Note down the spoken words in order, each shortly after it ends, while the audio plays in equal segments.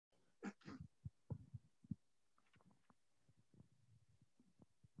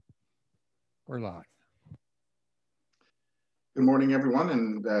We're live. Good morning, everyone,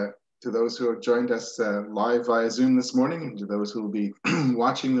 and to those who have joined us live via Zoom this morning, and to those who will be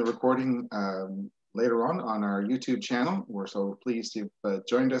watching the recording later on our YouTube channel. We're so pleased you've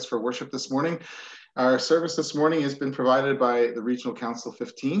joined us for worship this morning. Our service this morning has been provided by the Regional Council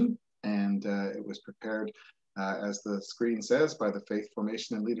 15, and it was prepared, as the screen says, by the Faith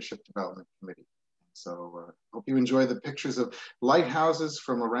Formation and Leadership Development Committee. So hope you enjoy the pictures of lighthouses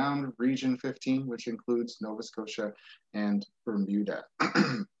from around Region 15, which includes Nova Scotia and Bermuda.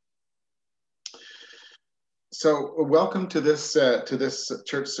 So welcome to this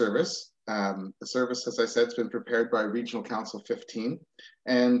church service. The service, as I said, has been prepared by Regional Council 15,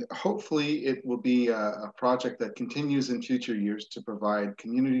 and hopefully it will be a project that continues in future years to provide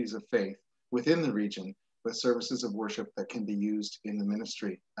communities of faith within the region with services of worship that can be used in the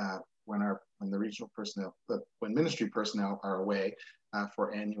ministry when the regional personnel, when ministry personnel are away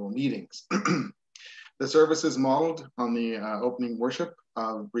for annual meetings. The service is modeled on the opening worship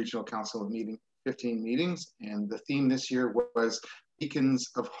of Regional Council of 15 meetings, and the theme this year was Beacons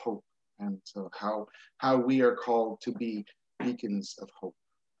of Hope, and so how we are called to be beacons of hope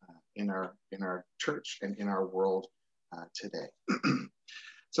in our church and in our world today.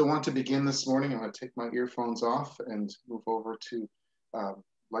 So I want to begin this morning. I'm going to take my earphones off and move over to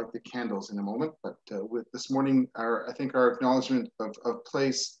light the candles in a moment. But with this morning, I think our acknowledgement of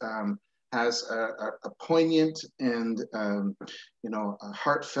place has a poignant and a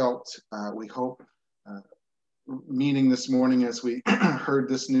heartfelt, we hope, meaning this morning as we heard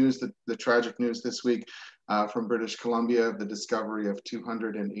this news, the tragic news this week from British Columbia of the discovery of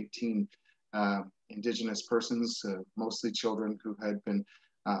 218 Indigenous persons, mostly children who had been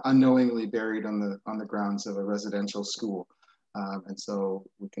unknowingly buried on the grounds of a residential school. And so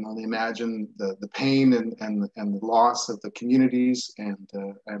we can only imagine the pain and the loss of the communities and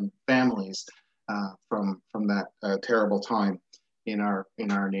families from that terrible time in our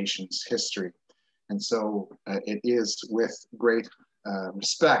nation's history. And so it is with great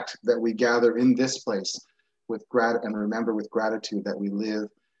respect that we gather in this place and remember with gratitude that we live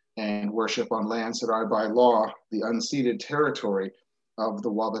and worship on lands that are by law the unceded territory of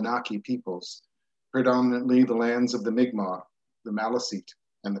the Wabanaki peoples, predominantly the lands of the Mi'kmaq, the Maliseet,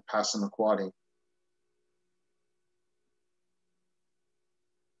 and the Passamaquoddy.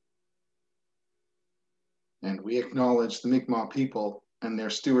 And we acknowledge the Mi'kmaq people and their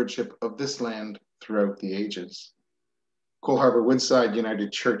stewardship of this land throughout the ages. Cole Harbour Woodside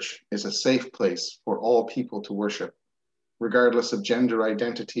United Church is a safe place for all people to worship, regardless of gender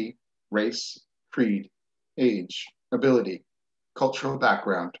identity, race, creed, age, ability, cultural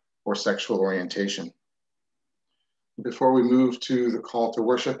background, or sexual orientation. Before we move to the call to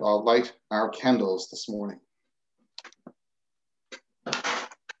worship, I'll light our candles this morning.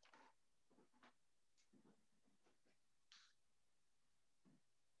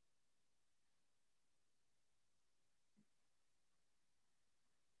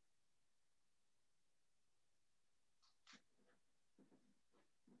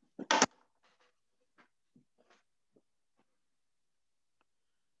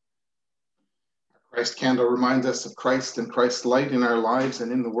 Christ candle reminds us of Christ and Christ's light in our lives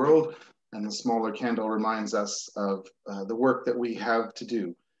and in the world, and the smaller candle reminds us of the work that we have to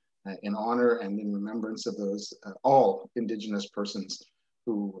do in honor and in remembrance of those all Indigenous persons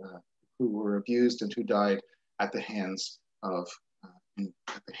who were abused and who died at the hands of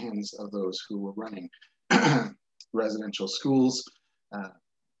those who were running residential schools,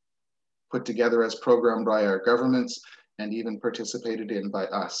 put together as programmed by our governments, and even participated in by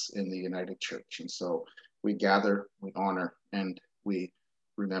us in the United Church. And so we gather, we honor, and we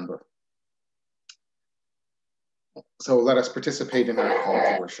remember. So let us participate in our call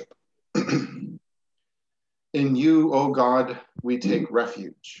to worship. In you, O God, we take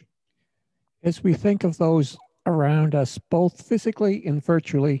refuge. As we think of those around us, both physically and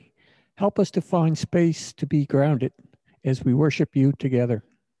virtually, help us to find space to be grounded as we worship you together.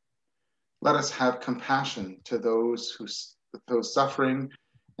 Let us have compassion to those suffering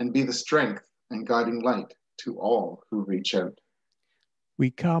and be the strength and guiding light to all who reach out. We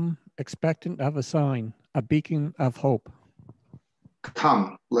come expectant of a sign, a beacon of hope.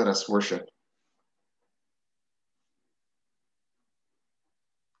 Come, let us worship.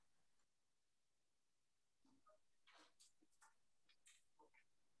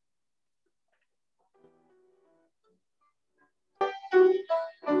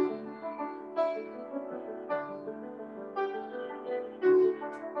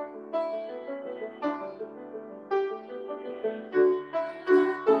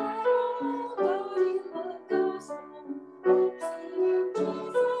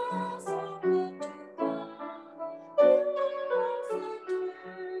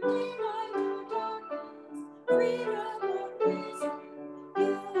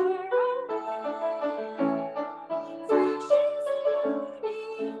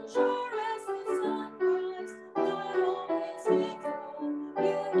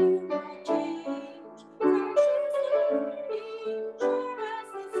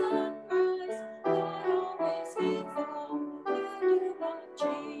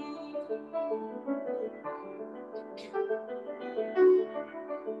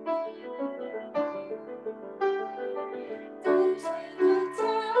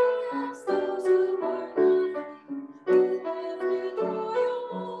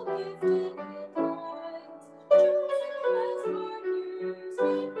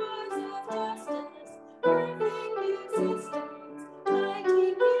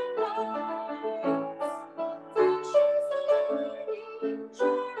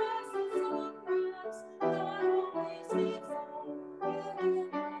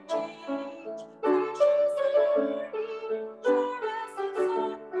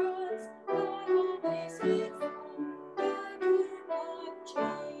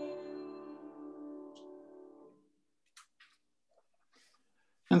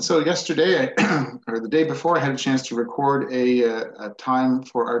 And so yesterday, or the day before, I had a chance to record a time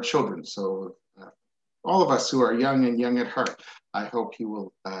for our children. So all of us who are young and young at heart, I hope you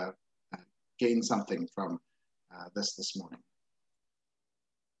will gain something from this morning.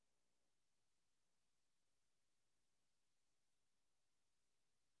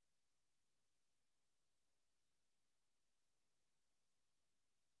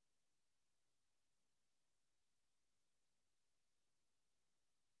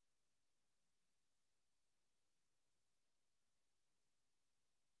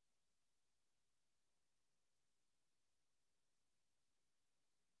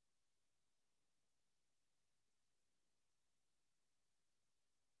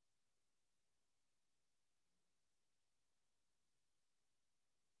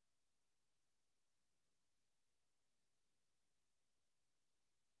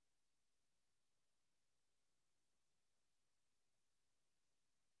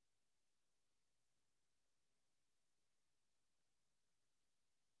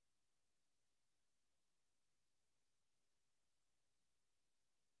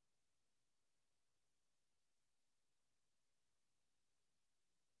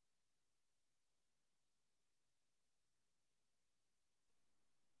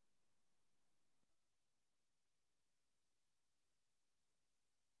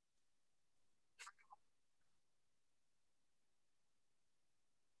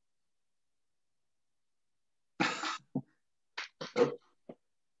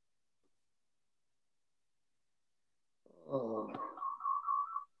 Oh.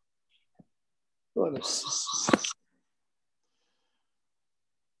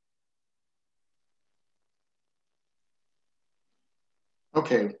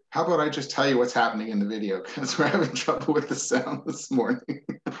 Okay, how about I just tell you what's happening in the video because we're having trouble with the sound this morning.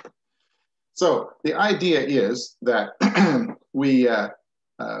 So the idea is that we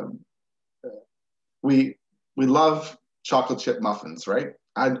love chocolate chip muffins, right?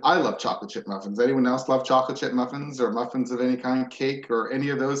 I love chocolate chip muffins. Anyone else love chocolate chip muffins or muffins of any kind, cake or any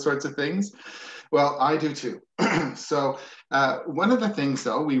of those sorts of things? Well, I do too. So one of the things,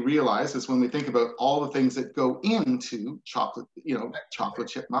 though, we realize is when we think about all the things that go into chocolate, chocolate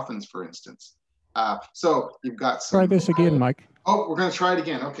chip muffins, for instance. So you've got some. Try this again, Mike. Oh, we're going to try it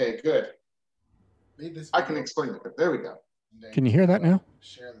again. Okay, good. I can explain it. There we go. Can you hear that now?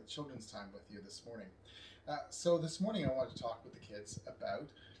 Share the children's time with you this morning. So this morning I wanted to talk with the kids about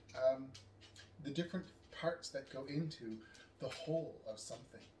the different parts that go into the whole of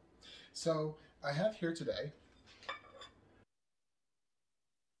something. So I have here today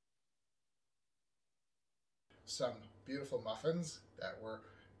some beautiful muffins that were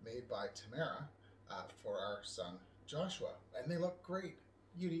made by Tamara for our son Joshua, and they look great.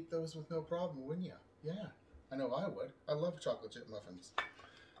 You'd eat those with no problem, wouldn't you? Yeah, I know I would. I love chocolate chip muffins.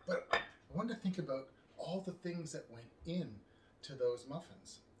 But I wanted to think about all the things that went in to those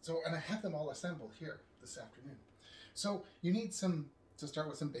muffins. So, and I have them all assembled here this afternoon. So you need to start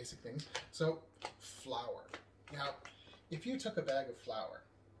with some basic things. So flour. Now, if you took a bag of flour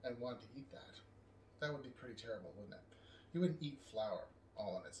and wanted to eat that, that would be pretty terrible, wouldn't it? You wouldn't eat flour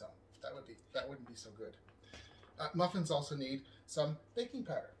all on its own. That wouldn't be so good. Muffins also need some baking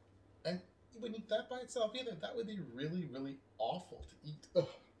powder, and you wouldn't eat that by itself either. That would be really, really awful to eat. Ugh.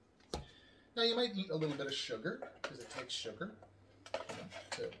 Now you might eat a little bit of sugar because it takes sugar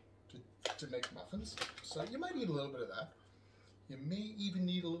to make muffins. So you might eat a little bit of that. You may even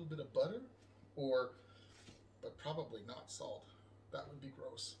need a little bit of butter, but probably not salt. That would be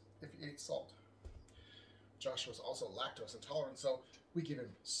gross if you ate salt. Joshua's also lactose intolerant, so we give him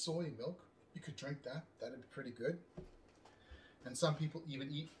soy milk. You could drink that. That'd be pretty good. And some people even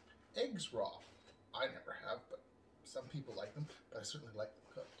eat eggs raw. I never have, but some people like them, but I certainly like them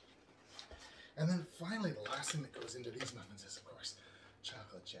cooked. And then finally, the last thing that goes into these muffins is, of course,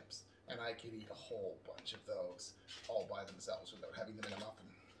 chocolate chips. And I could eat a whole bunch of those all by themselves without having them in a muffin.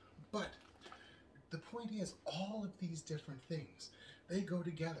 But the point is, all of these different things, they go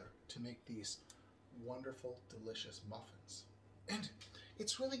together to make these wonderful, delicious muffins. And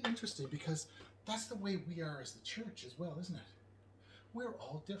it's really interesting because that's the way we are as the church as well, isn't it? We're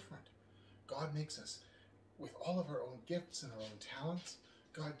all different. God makes us with all of our own gifts and our own talents.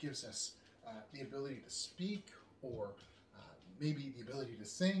 God gives us the ability to speak, or maybe the ability to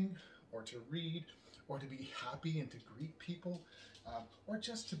sing, or to read, or to be happy and to greet people, or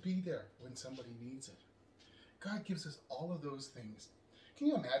just to be there when somebody needs it. God gives us all of those things. Can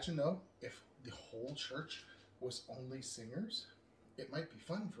you imagine, though, if the whole church was only singers? It might be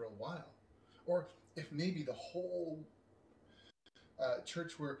fun for a while. Or if maybe the whole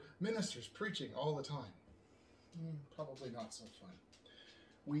church were ministers preaching all the time. Probably not so fun.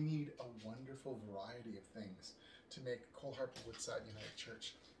 We need a wonderful variety of things to make Cole Harbour Woodside United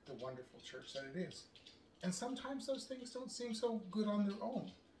Church the wonderful church that it is. And sometimes those things don't seem so good on their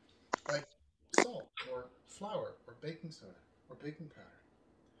own, like salt or flour or baking soda or baking powder.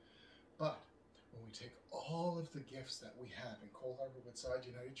 But when we take all of the gifts that we have in Cole Harbour Woodside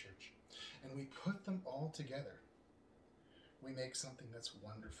United Church and we put them all together, we make something that's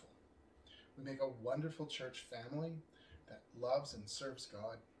wonderful. We make a wonderful church family that loves and serves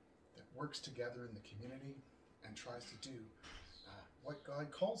God, that works together in the community and tries to do what God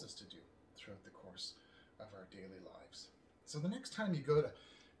calls us to do throughout the course of our daily lives. So the next time you go to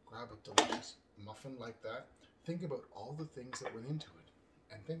grab a delicious muffin like that, think about all the things that went into it,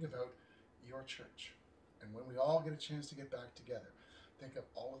 and think about your church. And when we all get a chance to get back together, think of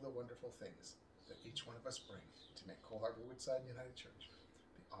all of the wonderful things that each one of us bring to make Cole Harbour Woodside United Church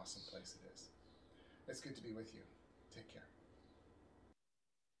the awesome place it is. It's good to be with you. Take care.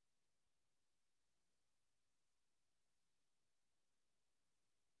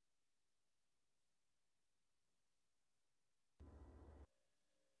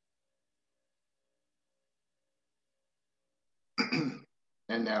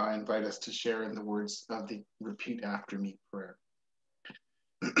 And now I invite us to share in the words of the repeat after me prayer.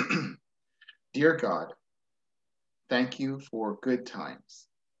 Dear God, thank you for good times.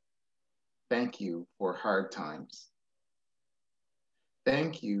 Thank you for hard times.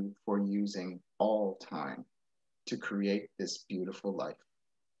 Thank you for using all time to create this beautiful life.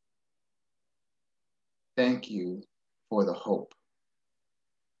 Thank you for the hope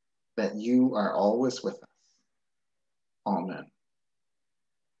that you are always with us. Amen.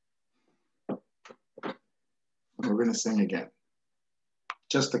 We're going to sing again.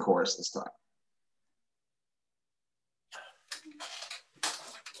 Just the chorus this time.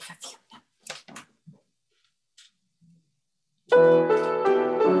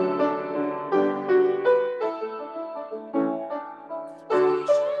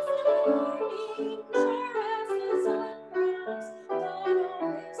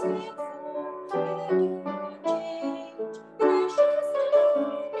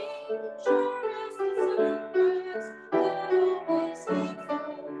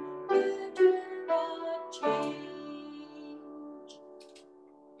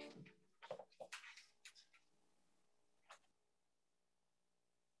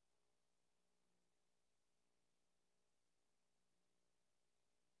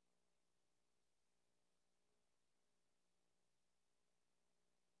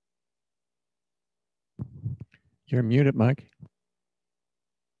 You're muted, Mike.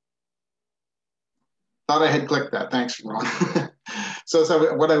 Thought I had clicked that. Thanks, Ron.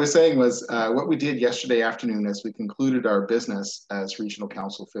 So what I was saying was what we did yesterday afternoon as we concluded our business as Regional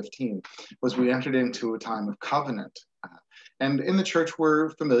Council 15 was we entered into a time of covenant. And in the church,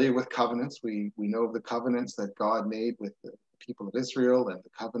 we're familiar with covenants. We know of the covenants that God made with the people of Israel and the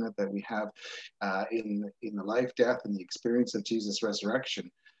covenant that we have in the life, death, and the experience of Jesus' resurrection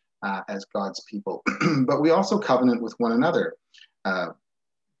as God's people. But we also covenant with one another.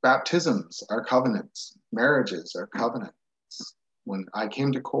 Baptisms are covenants. Marriages are covenants. When I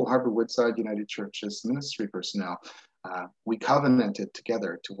came to Cole Harbour Woodside United Church as ministry personnel, we covenanted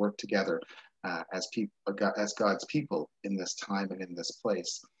together to work together as God's people in this time and in this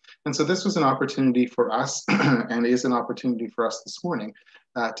place. And so this was an opportunity for us and is an opportunity for us this morning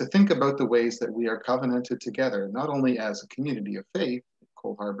to think about the ways that we are covenanted together, not only as a community of faith,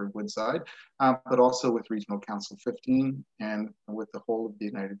 Cole Harbour Woodside, but also with Regional Council 15 and with the whole of the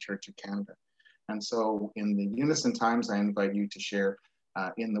United Church of Canada. And so in the unison times, I invite you to share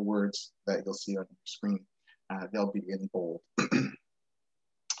in the words that you'll see on your screen. They'll be in bold.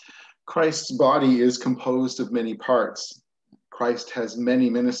 Christ's body is composed of many parts. Christ has many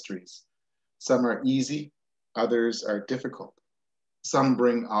ministries. Some are easy, others are difficult. Some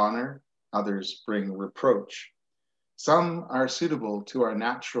bring honor, others bring reproach. Some are suitable to our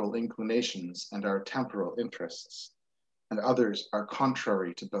natural inclinations and our temporal interests, and others are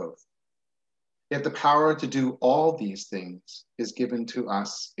contrary to both. Yet the power to do all these things is given to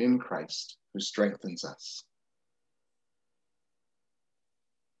us in Christ, who strengthens us.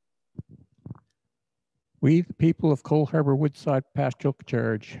 We, the people of Cole Harbour Woodside Pastoral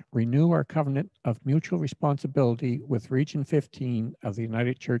Church, renew our covenant of mutual responsibility with Region 15 of the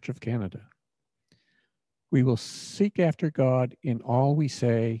United Church of Canada. We will seek after God in all we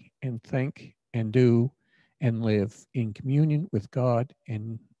say and think and do and live in communion with God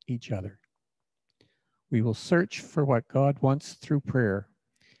and each other. We will search for what God wants through prayer,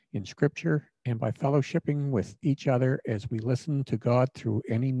 in Scripture, and by fellowshipping with each other as we listen to God through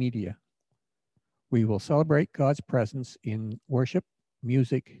any media. We will celebrate God's presence in worship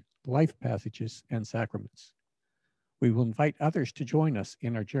music, life passages, and sacraments. We will invite others to join us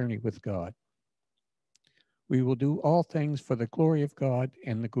in our journey with God. We will do all things for the glory of God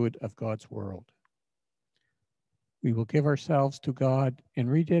and the good of God's world. We will give ourselves to God and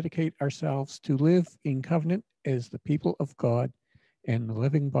rededicate ourselves to live in covenant as the people of God and the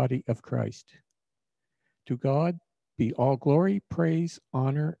living body of Christ. To God be all glory, praise,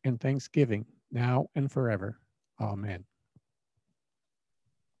 honor, and thanksgiving, now and forever. Amen.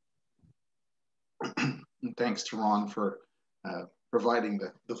 And thanks to Ron for providing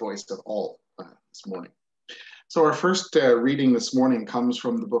the voice of all this morning. So our first reading this morning comes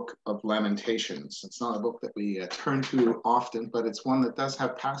from the book of Lamentations. It's not a book that we turn to often, but it's one that does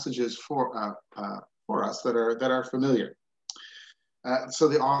have passages for us that are familiar. So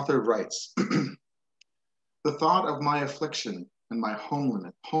the author writes, "The thought of my affliction and my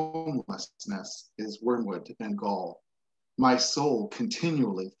homelessness is wormwood and gall. My soul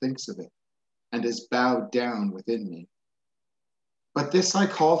continually thinks of it and is bowed down within me. But this I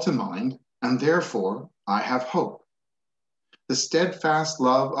call to mind, and therefore I have hope. The steadfast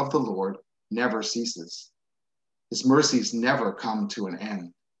love of the Lord never ceases. His mercies never come to an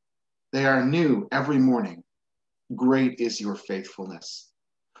end. They are new every morning. Great is your faithfulness.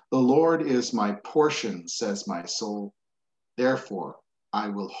 The Lord is my portion, says my soul. Therefore I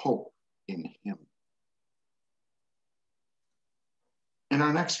will hope in him." And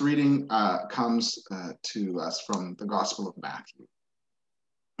our next reading comes to us from the Gospel of Matthew.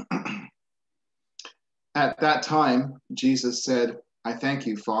 At that time, Jesus said, "I thank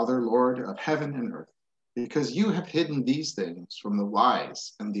you, Father, Lord of heaven and earth, because you have hidden these things from the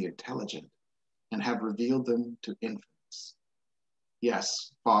wise and the intelligent and have revealed them to infants.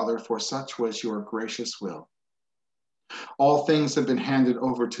 Yes, Father, for such was your gracious will. All things have been handed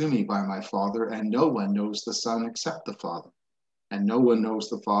over to me by my Father, and no one knows the Son except the Father, and no one knows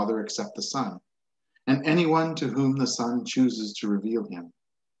the Father except the Son, and anyone to whom the Son chooses to reveal him.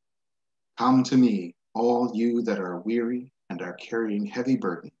 Come to me, all you that are weary and are carrying heavy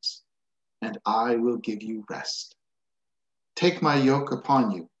burdens, and I will give you rest. Take my yoke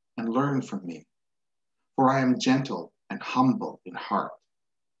upon you and learn from me, for I am gentle and humble in heart,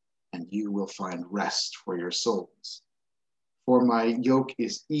 and you will find rest for your souls. For my yoke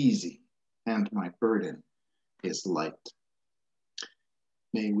is easy and my burden is light."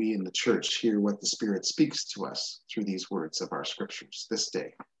 May we in the church hear what the Spirit speaks to us through these words of our scriptures this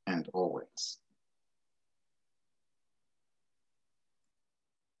day and always.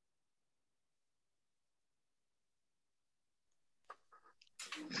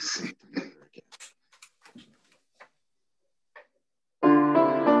 Let's sing together again.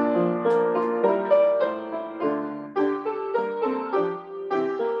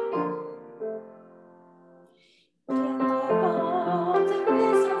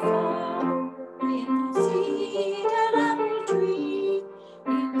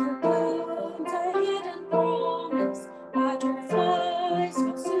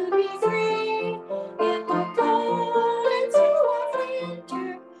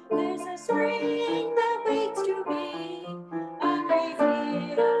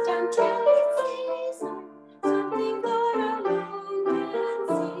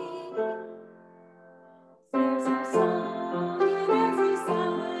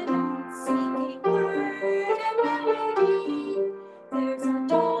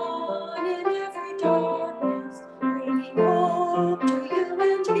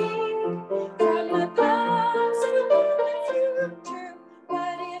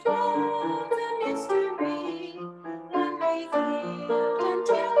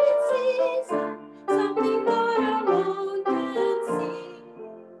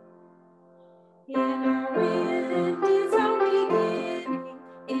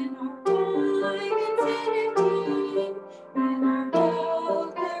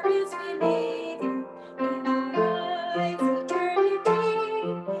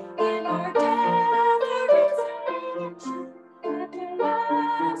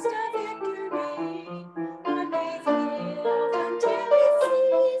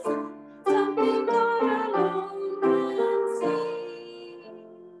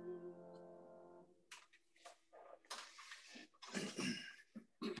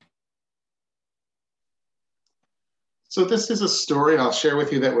 So this is a story I'll share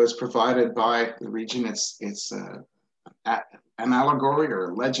with you that was provided by the region. It's an allegory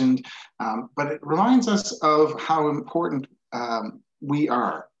or a legend, but it reminds us of how important we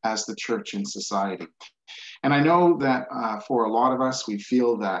are as the church in society. And I know that for a lot of us, we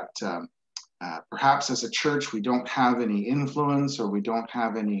feel that perhaps as a church, we don't have any influence or we don't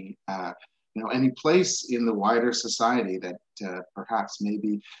have any any place in the wider society that perhaps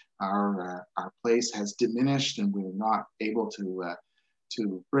maybe our place has diminished and we're not able to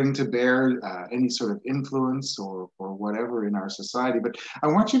bring to bear any sort of influence or whatever in our society. But I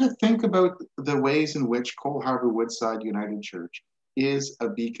want you to think about the ways in which Cole Harbour Woodside United Church is a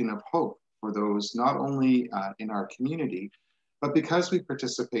beacon of hope for those not only in our community, but because we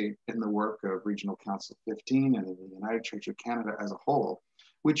participate in the work of Regional Council 15 and in the United Church of Canada as a whole,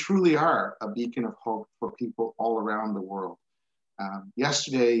 we truly are a beacon of hope for people all around the world.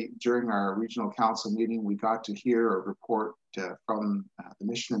 Yesterday, during our regional council meeting, we got to hear a report from the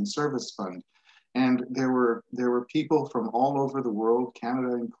Mission and Service Fund. And there were people from all over the world,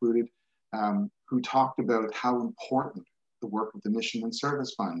 Canada included, who talked about how important the work of the Mission and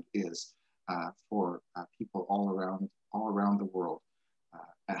Service Fund is for people all around the world,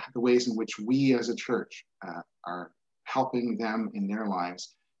 and the ways in which we as a church are helping them in their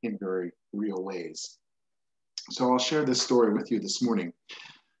lives in very real ways. So I'll share this story with you this morning.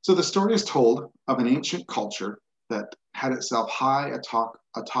 So the story is told of an ancient culture that had itself high atop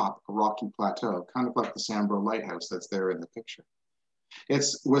a rocky plateau, kind of like the Sambro Lighthouse that's there in the picture. It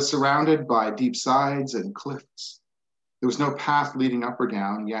was surrounded by deep sides and cliffs. There was no path leading up or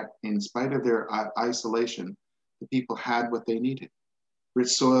down, yet in spite of their isolation, the people had what they needed. Rich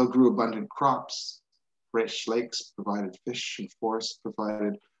soil grew abundant crops, fresh lakes provided fish, and forests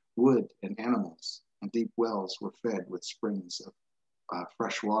provided wood and animals, and deep wells were fed with springs of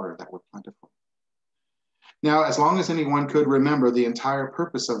fresh water that were plentiful. Now, as long as anyone could remember, the entire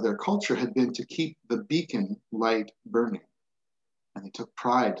purpose of their culture had been to keep the beacon light burning. And they took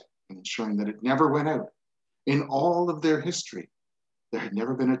pride in ensuring that it never went out. In all of their history, there had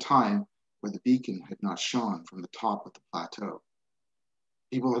never been a time where the beacon had not shone from the top of the plateau.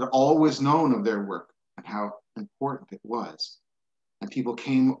 People had always known of their work and how important it was. And people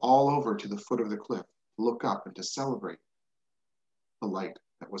came all over to the foot of the cliff to look up and to celebrate the light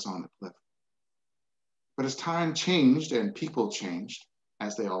that was on the cliff. But as time changed and people changed,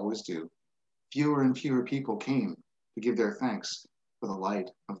 as they always do, fewer and fewer people came to give their thanks for the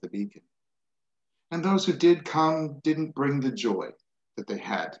light of the beacon. And those who did come didn't bring the joy that they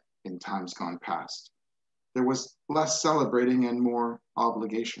had in times gone past. There was less celebrating and more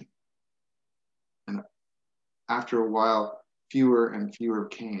obligation. And after a while, fewer and fewer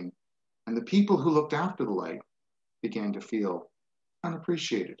came, and the people who looked after the light began to feel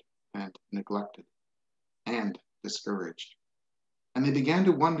unappreciated and neglected and discouraged. And they began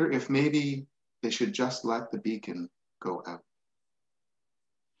to wonder if maybe they should just let the beacon go out.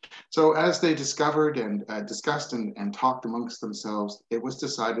 So as they discovered and discussed and talked amongst themselves, it was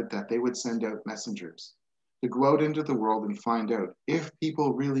decided that they would send out messengers to go out into the world and find out if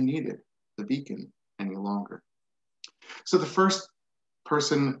people really needed the beacon any longer. So the first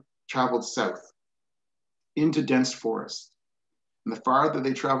person traveled south into dense forest. And the farther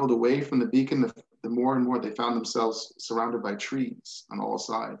they traveled away from the beacon, the more and more they found themselves surrounded by trees on all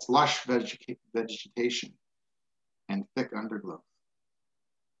sides, lush vegetation, and thick undergrowth.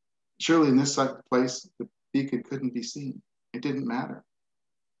 Surely in this place, the beacon couldn't be seen. It didn't matter.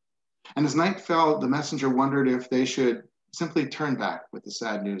 And as night fell, the messenger wondered if they should simply turn back with the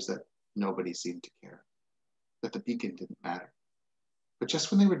sad news that nobody seemed to care, that the beacon didn't matter. But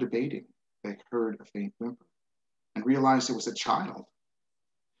just when they were debating, they heard a faint whimper and realized it was a child.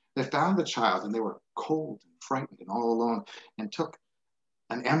 They found the child and they were cold and frightened and all alone, and took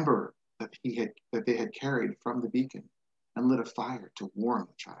an ember that they had carried from the beacon and lit a fire to warm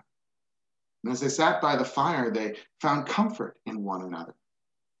the child. And as they sat by the fire, they found comfort in one another.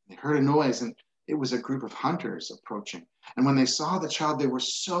 They heard a noise, and it was a group of hunters approaching. And when they saw the child, they were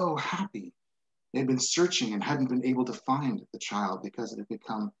so happy. They had been searching and hadn't been able to find the child because it had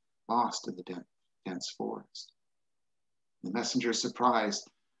become lost in the dense forest. The messenger,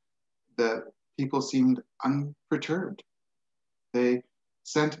 surprised, the people seemed unperturbed. They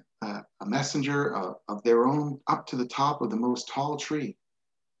sent a messenger of their own up to the top of the most tall tree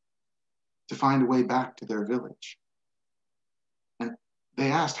to find a way back to their village. And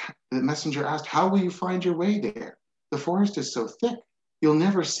the messenger asked, "How will you find your way there? The forest is so thick, you'll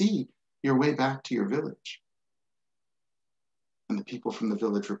never see your way back to your village." And the people from the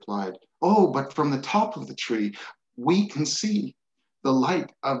village replied, "Oh, but from the top of the tree, we can see the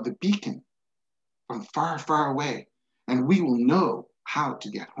light of the beacon from far, far away, and we will know how to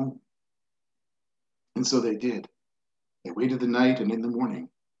get home." And so they did. They waited the night, and in the morning,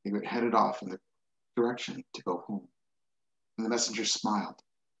 they were headed off in the direction to go home. And the messenger smiled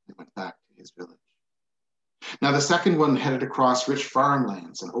and went back to his village. Now the second one headed across rich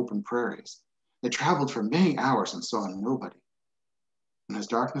farmlands and open prairies. They traveled for many hours and saw nobody. And as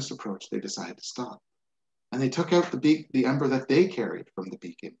darkness approached, they decided to stop. And they took out the ember that they carried from the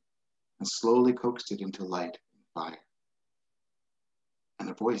beacon and slowly coaxed it into light and fire. And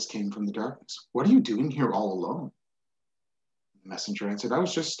a voice came from the darkness. "What are you doing here all alone?" The messenger answered, "I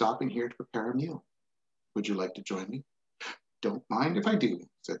was just stopping here to prepare a meal. Would you like to join me?" "Don't mind if I do,"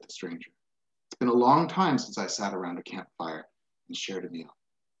 said the stranger. "It's been a long time since I sat around a campfire and shared a meal.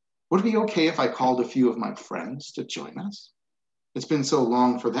 Would it be okay if I called a few of my friends to join us? It's been so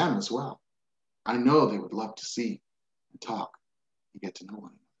long for them as well. I know they would love to see and talk and get to know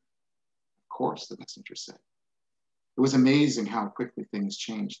one another." "Of course," the messenger said. It was amazing how quickly things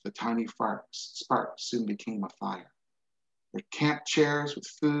changed. The tiny sparks soon became a fire. Their camp chairs with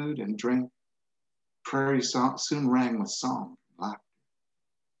food and drink. Prairie soon rang with song and laughter.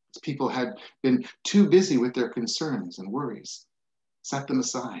 As people had been too busy with their concerns and worries, set them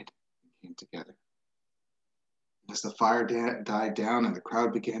aside and came together. As the fire died down and the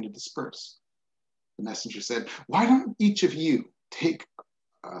crowd began to disperse, the messenger said, "Why don't each of you take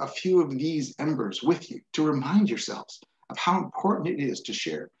a few of these embers with you to remind yourselves of how important it is to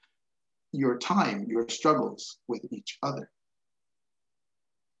share your time, your struggles with each other?"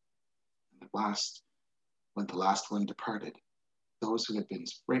 And at last, when the last one departed, those who had been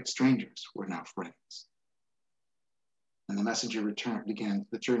strangers were now friends. And the messenger began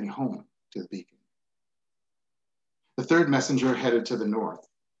the journey home to the beacon. The third messenger headed to the north,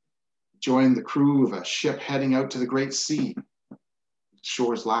 joined the crew of a ship heading out to the great sea. The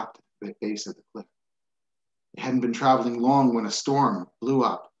shores lapped at the base of the cliff. They hadn't been traveling long when a storm blew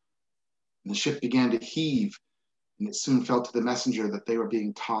up, and the ship began to heave, and it soon felt to the messenger that they were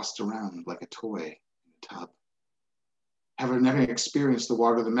being tossed around like a toy in a tub. Having never experienced the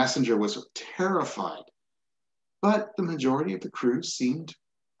water, the messenger was terrified, but the majority of the crew seemed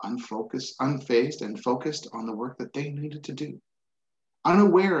unfazed and focused on the work that they needed to do,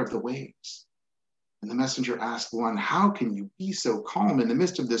 unaware of the waves. And the messenger asked one, "How can you be so calm in the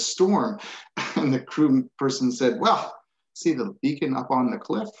midst of this storm?" And the crew person said, "Well, see the beacon up on the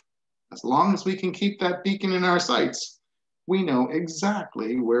cliff? As long as we can keep that beacon in our sights, we know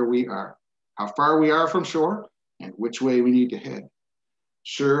exactly where we are, how far we are from shore, and which way we need to head.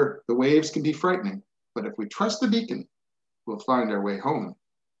 Sure, the waves can be frightening, but if we trust the beacon, we'll find our way home."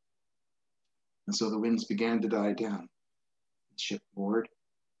 And so the winds began to die down. The ship moored.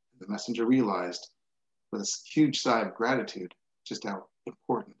 The messenger realized with a huge sigh of gratitude just how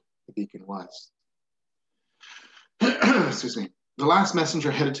important the beacon was. Excuse me. The last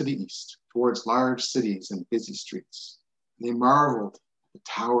messenger headed to the east, towards large cities and busy streets. They marveled at the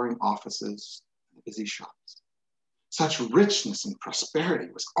towering offices and the busy shops. Such richness and prosperity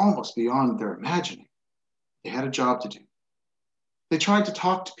was almost beyond their imagining. They had a job to do. They tried to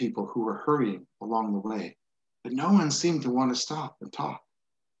talk to people who were hurrying along the way, but no one seemed to want to stop and talk.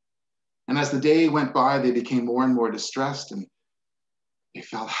 And as the day went by, they became more and more distressed, and they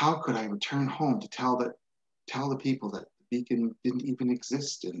felt, how could I return home to tell the people that the beacon didn't even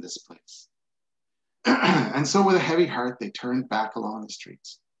exist in this place? And so with a heavy heart, they turned back along the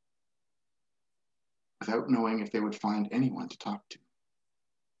streets without knowing if they would find anyone to talk to.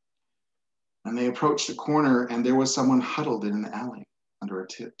 And they approached a corner, and there was someone huddled in an alley under a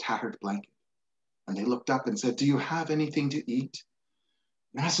tattered blanket. And they looked up and said, "Do you have anything to eat?"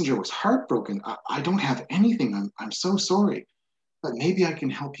 The messenger was heartbroken. I don't have anything. I'm so sorry, but maybe I can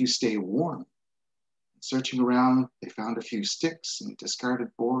help you stay warm." Searching around, they found a few sticks and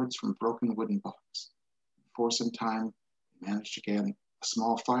discarded boards from a broken wooden box. For some time, they managed to get a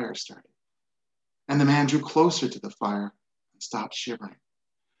small fire started. And the man drew closer to the fire and stopped shivering.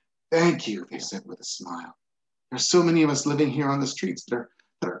 "Thank you," they said with a smile. "There's so many of us living here on the streets that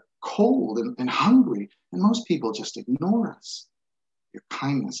are cold and hungry, and most people just ignore us. Your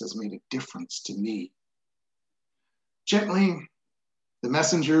kindness has made a difference to me." Gently, the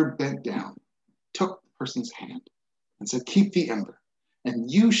messenger bent down, took the person's hand, and said, "Keep the ember, and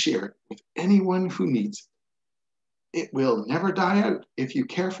you share it with anyone who needs it. It will never die out if you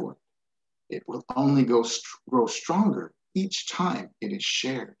care for it. It will only grow stronger each time it is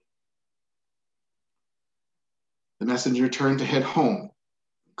shared." The messenger turned to head home.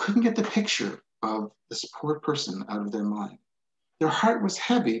 Couldn't get the picture of this poor person out of their mind. Their heart was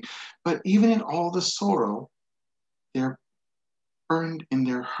heavy, but even in all the sorrow, there burned in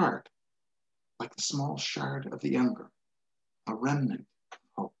their heart, like the small shard of the ember, a remnant of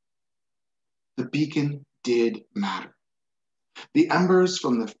hope. The beacon did matter. The embers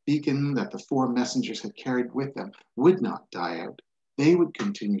from the beacon that the four messengers had carried with them would not die out. They would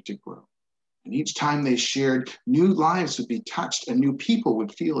continue to grow. And each time they shared, new lives would be touched and new people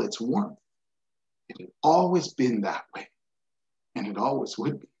would feel its warmth. It had always been that way. and it always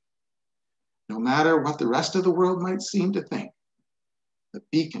would be. No matter what the rest of the world might seem to think, the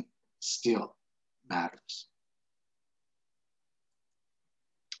beacon still matters.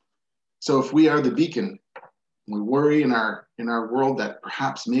 So if we are the beacon, we worry in our world that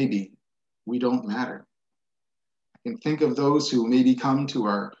perhaps maybe we don't matter. I can think of those who maybe come to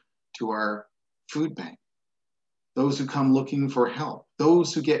our food bank, those who come looking for help,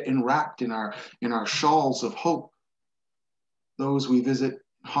 those who get enwrapped in our shawls of hope, those we visit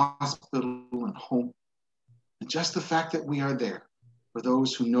hospital and home. And just the fact that we are there for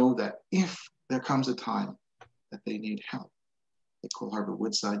those who know that if there comes a time that they need help, the Cole Harbour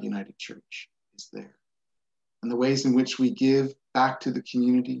Woodside United Church is there. And the ways in which we give back to the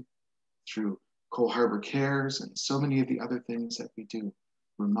community through Cole Harbour Cares and so many of the other things that we do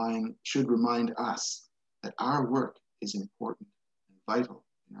should remind us that our work is important and vital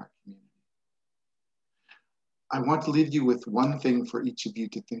in our community. I want to leave you with one thing for each of you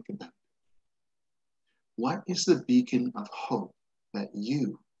to think about. What is the beacon of hope that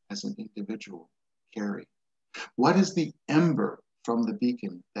you as an individual carry? What is the ember from the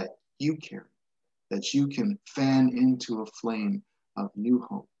beacon that you carry, that you can fan into a flame of new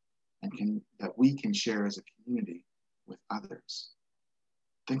hope and that we can share as a community with others?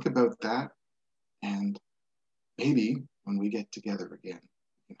 Think about that, and maybe when we get together again,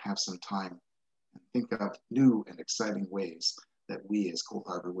 we can have some time and think of new and exciting ways that we as Cole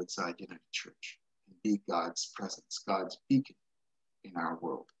Harbour Woodside United Church can be God's presence, God's beacon in our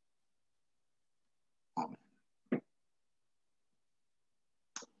world. Amen.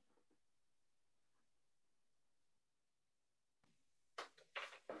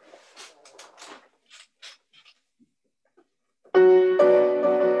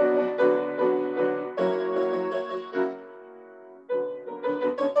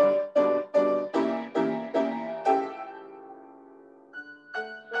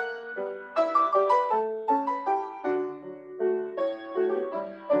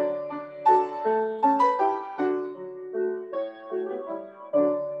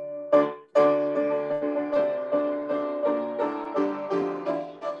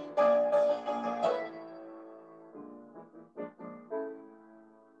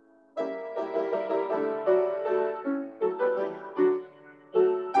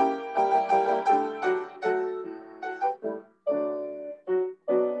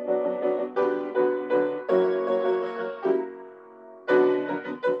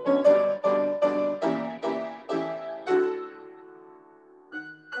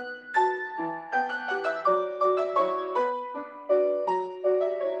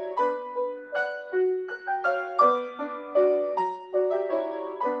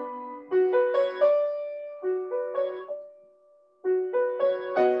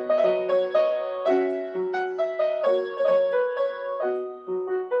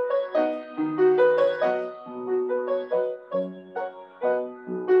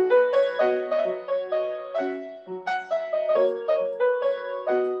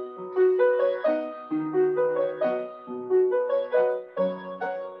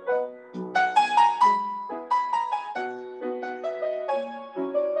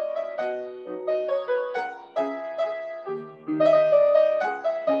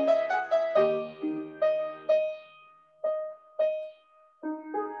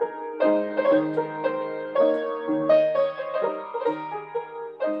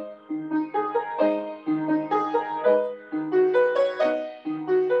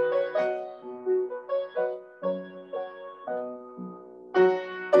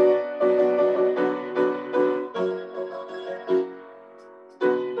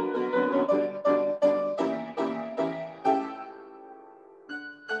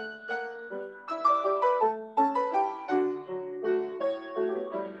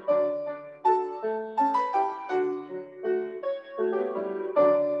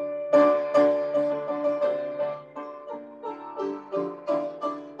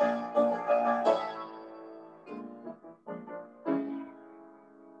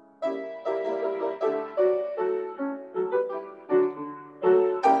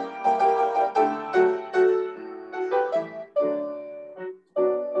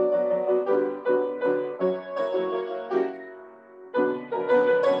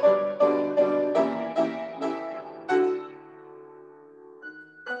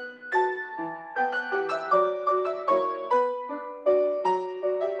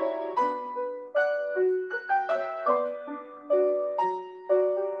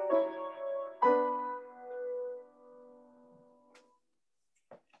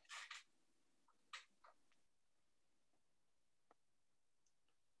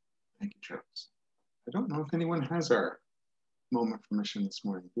 Thank you, Travis. I don't know if anyone has our moment for mission this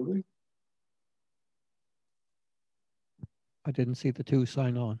morning, do we? I didn't see the two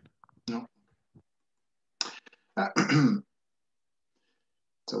sign on. No.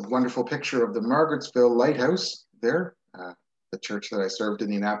 It's a wonderful picture of the Margarettsville Lighthouse there. The church that I served in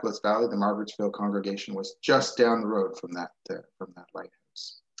the Annapolis Valley, the Margarettsville congregation, was just down the road from that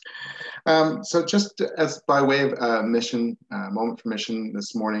lighthouse. So just as by way of mission, moment for mission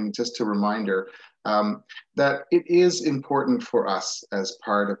this morning, just a reminder that it is important for us as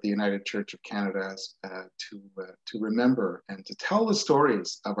part of the United Church of Canada to remember and to tell the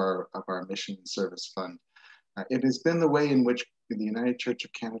stories of our Mission and Service Fund. It has been the way in which the United Church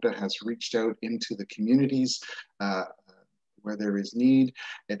of Canada has reached out into the communities where there is need.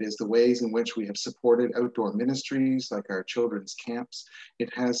 It is the ways in which we have supported outdoor ministries like our children's camps.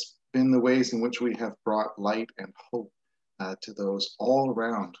 It has been the ways in which we have brought light and hope to those all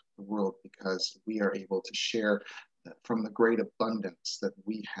around the world, because we are able to share from the great abundance that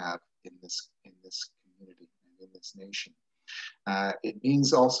we have in this community and in this nation. It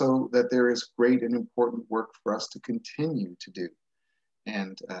means also that there is great and important work for us to continue to do.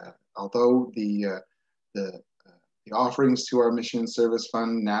 And although the offerings to our Mission and Service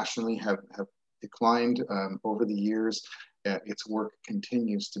Fund nationally have declined over the years, its work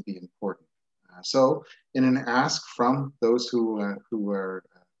continues to be important. So in an ask from those who are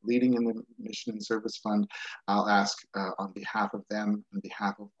leading in the Mission and Service Fund, I'll ask on behalf of them, on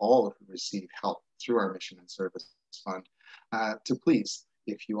behalf of all who receive help through our Mission and Service Fund, to please,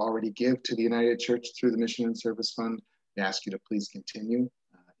 if you already give to the United Church through the Mission and Service Fund, I ask you to please continue.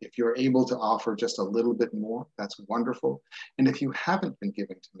 If you're able to offer just a little bit more, that's wonderful. And if you haven't been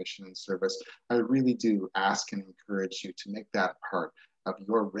giving to Mission and Service, I really do ask and encourage you to make that part of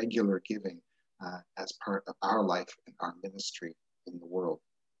your regular giving as part of our life and our ministry in the world.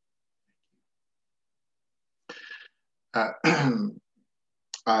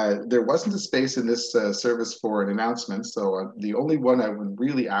 There wasn't a space in this service for an announcement, so the only one I would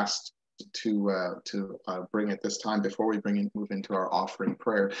really ask to bring at this time before we move into our offering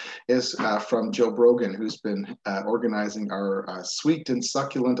prayer is from Joe Brogan, who's been organizing our sweet and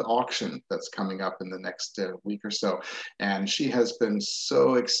succulent auction that's coming up in the next week or so. And she has been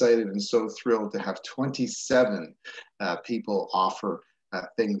so excited and so thrilled to have 27 people offer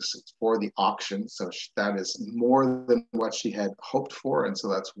things for the auction. So that is more than what she had hoped for. And so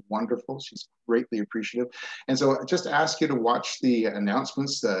that's wonderful. She's greatly appreciative. And so I just ask you to watch the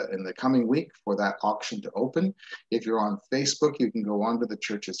announcements in the coming week for that auction to open. If you're on Facebook, you can go onto the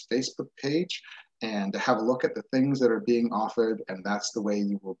church's Facebook page and have a look at the things that are being offered. And that's the way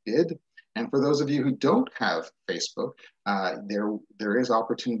you will bid. And for those of you who don't have Facebook, there is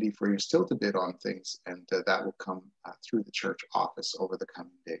opportunity for you still to bid on things, and that will come through the church office over the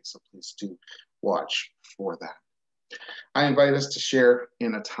coming days. So please do watch for that. I invite us to share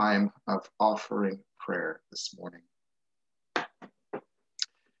in a time of offering prayer this morning.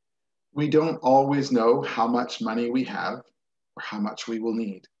 We don't always know how much money we have or how much we will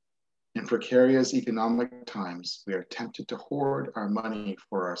need. In precarious economic times, we are tempted to hoard our money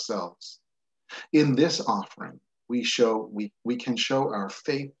for ourselves. In this offering, we can show our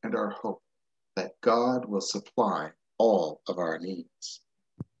faith and our hope that God will supply all of our needs.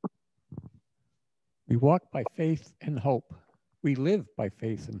 We walk by faith and hope. We live by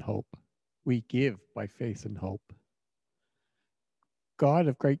faith and hope. We give by faith and hope. God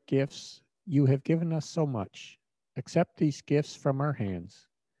of great gifts, you have given us so much. Accept these gifts from our hands,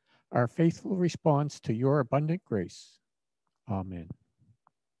 our faithful response to your abundant grace. Amen.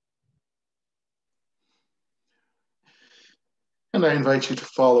 And I invite you to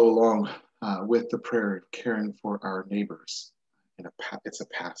follow along with the prayer, caring for our neighbors. It's a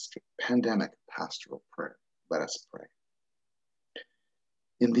pandemic pastoral prayer. Let us pray.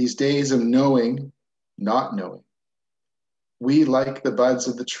 In these days of knowing, not knowing, we, like the buds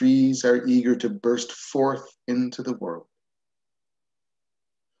of the trees, are eager to burst forth into the world.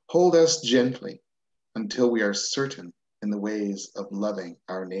 Hold us gently until we are certain in the ways of loving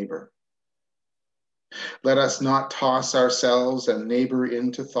our neighbor. Let us not toss ourselves and neighbor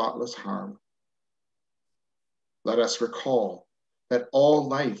into thoughtless harm. Let us recall that all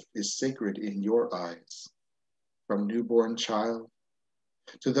life is sacred in your eyes, from newborn child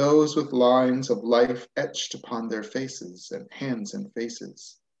to those with lines of life etched upon their faces and hands and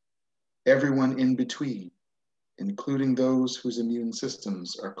faces, everyone in between, including those whose immune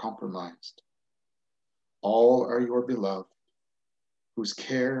systems are compromised. All are your beloved, whose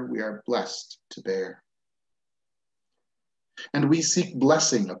care we are blessed to bear. And we seek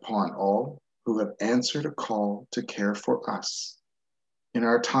blessing upon all who have answered a call to care for us in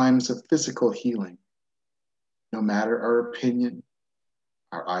our times of physical healing, no matter our opinion,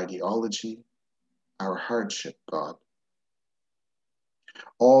 our ideology, our hardship, God.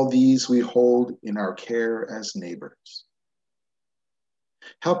 All these we hold in our care as neighbors.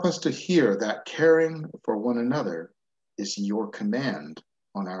 Help us to hear that caring for one another is your command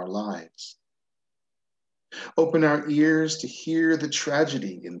on our lives. Open our ears to hear the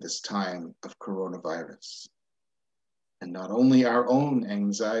tragedy in this time of coronavirus, and not only our own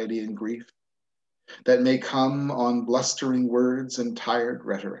anxiety and grief that may come on blustering words and tired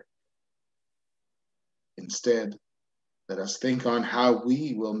rhetoric. Instead, let us think on how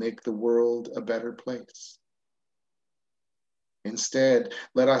we will make the world a better place. Instead,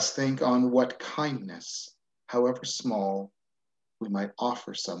 let us think on what kindness, however small, we might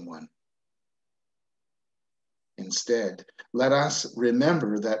offer someone. Instead, let us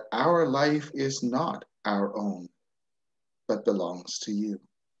remember that our life is not our own, but belongs to you.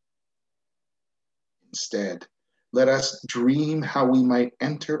 Instead, let us dream how we might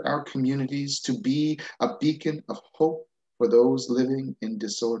enter our communities to be a beacon of hope for those living in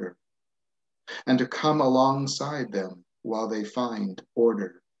disorder, and to come alongside them while they find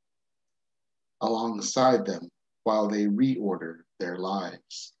order, alongside them while they reorder their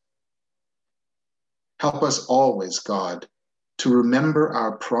lives. Help us always, God, to remember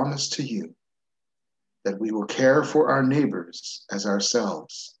our promise to you, that we will care for our neighbors as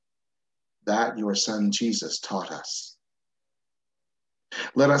ourselves, that your Son Jesus taught us.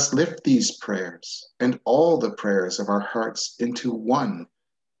 Let us lift these prayers and all the prayers of our hearts into one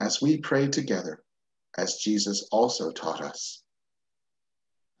as we pray together, as Jesus also taught us.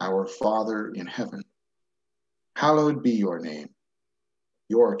 Our Father in heaven, hallowed be your name.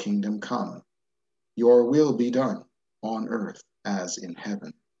 Your kingdom come. Your will be done on earth as in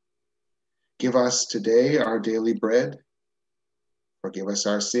heaven. Give us today our daily bread. Forgive us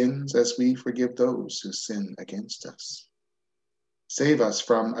our sins as we forgive those who sin against us. Save us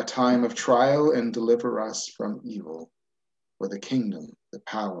from a time of trial and deliver us from evil. For the kingdom, the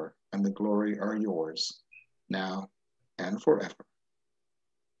power, and the glory are yours, now and forever.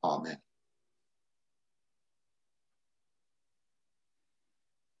 Amen.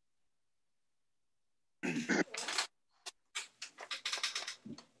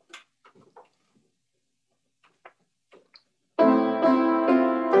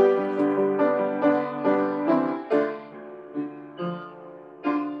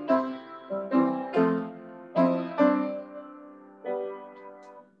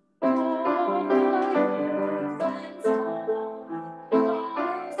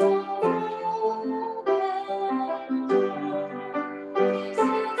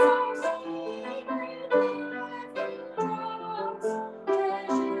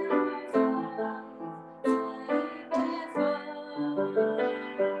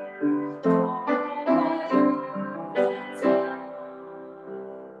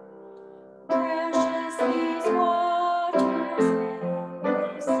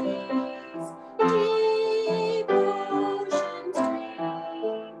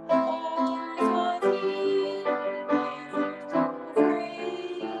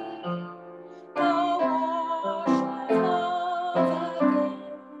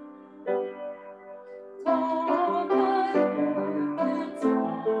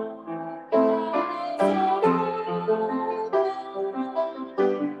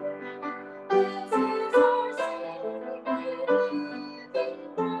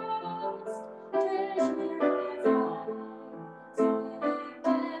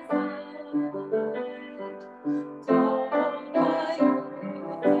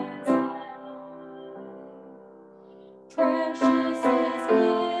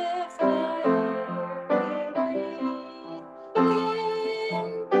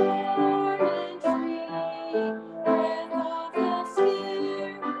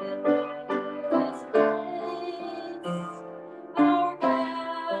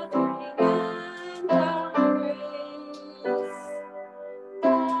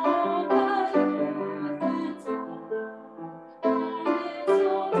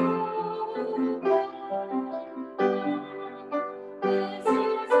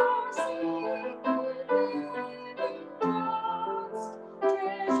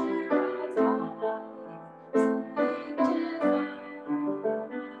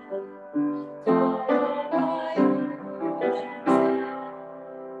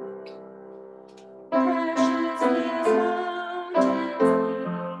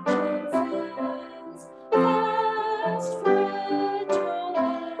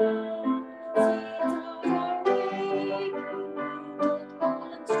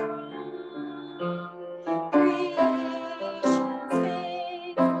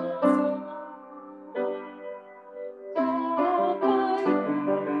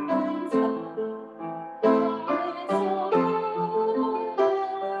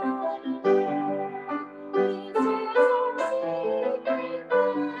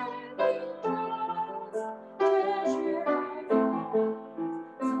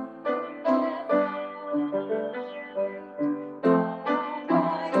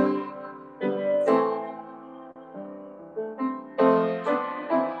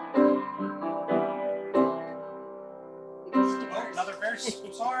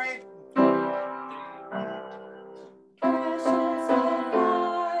 verse. Sorry.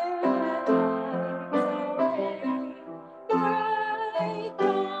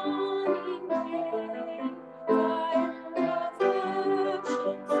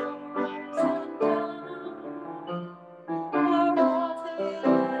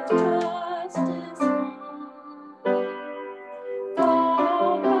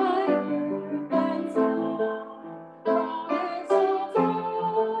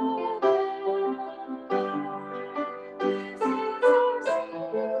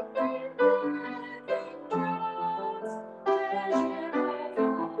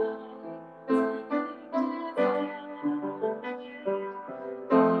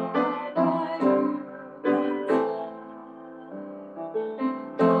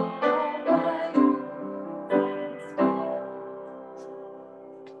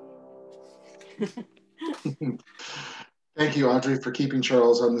 Thank you, Audrey, for keeping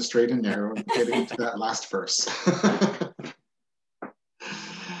Charles on the straight and narrow and getting to that last verse.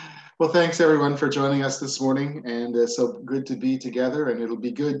 Well, thanks everyone for joining us this morning, and so good to be together, and it'll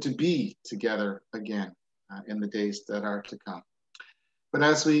be good to be together again in the days that are to come. But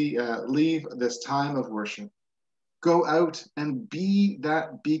as we leave this time of worship, go out and be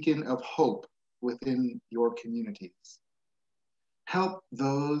that beacon of hope within your communities. Help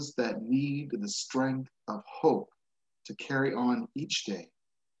those that need the strength of hope to carry on each day.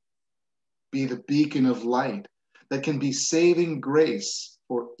 Be the beacon of light that can be saving grace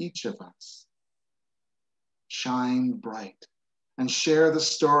for each of us. Shine bright and share the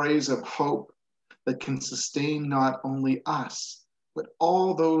stories of hope that can sustain not only us, but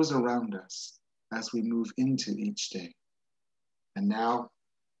all those around us as we move into each day. And now,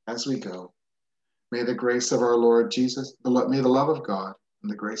 as we go, may the grace of our Lord Jesus, may the love of God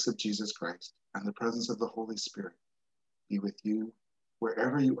and the grace of Jesus Christ and the presence of the Holy Spirit be with you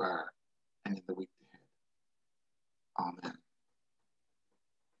wherever you are and in the week ahead. Amen.